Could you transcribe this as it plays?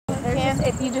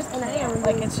if you just can't,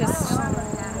 like it's just,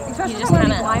 Especially you just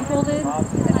kind of blindfolded, it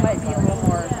might be a little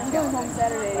more. I'm going home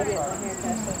Saturday to get my hair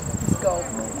tested. Just go.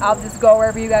 I'll just go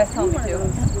wherever you guys tell me to.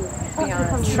 Be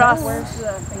honest. Trust.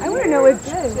 I want to know if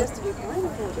just to be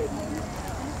blindfolded.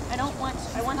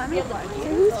 I want to be able to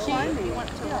Who's blinding?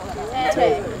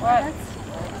 What?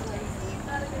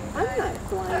 I'm not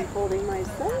blindfolding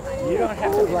myself. You don't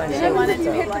have to blindfold. I wanted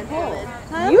to be blindfolded.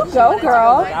 You go,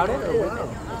 girl. Without it or with it?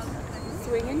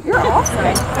 Swinging. You're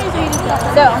awesome.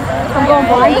 So, I'm going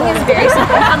blind. It's very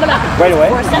simple. I'm going to Right away?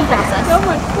 4-step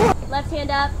process. Left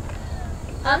hand up,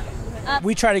 up, up.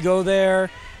 We try to go there.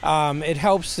 It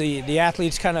helps the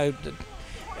athletes kind of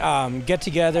get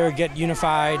together, get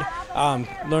unified,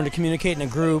 learn to communicate in a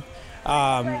group,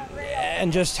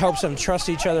 and just helps them trust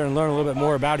each other and learn a little bit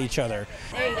more about each other.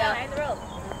 There you go.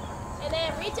 And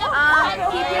then reach up.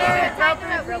 Keep your rope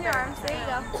between your arms. There you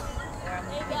go.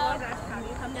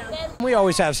 We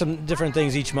always have some different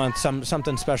things each month,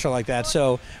 something special like that.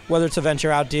 So whether it's a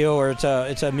venture out deal or it's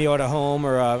a meal at a home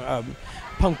or a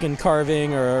pumpkin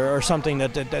carving or something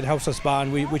that helps us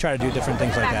bond, we try to do different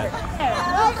things like that.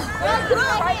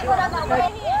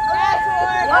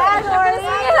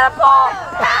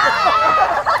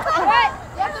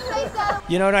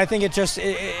 You know, and I think it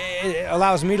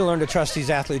allows me to learn to trust these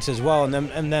athletes as well,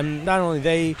 and then not only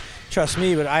they trust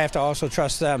me, but I have to also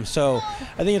trust them. So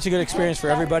I think it's a good experience for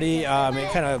everybody.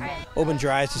 It kind of opens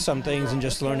your eyes to some things and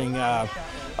just learning a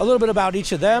little bit about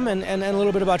each of them and a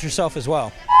little bit about yourself as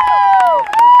well.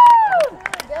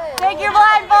 Take your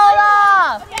blindfold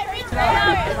off!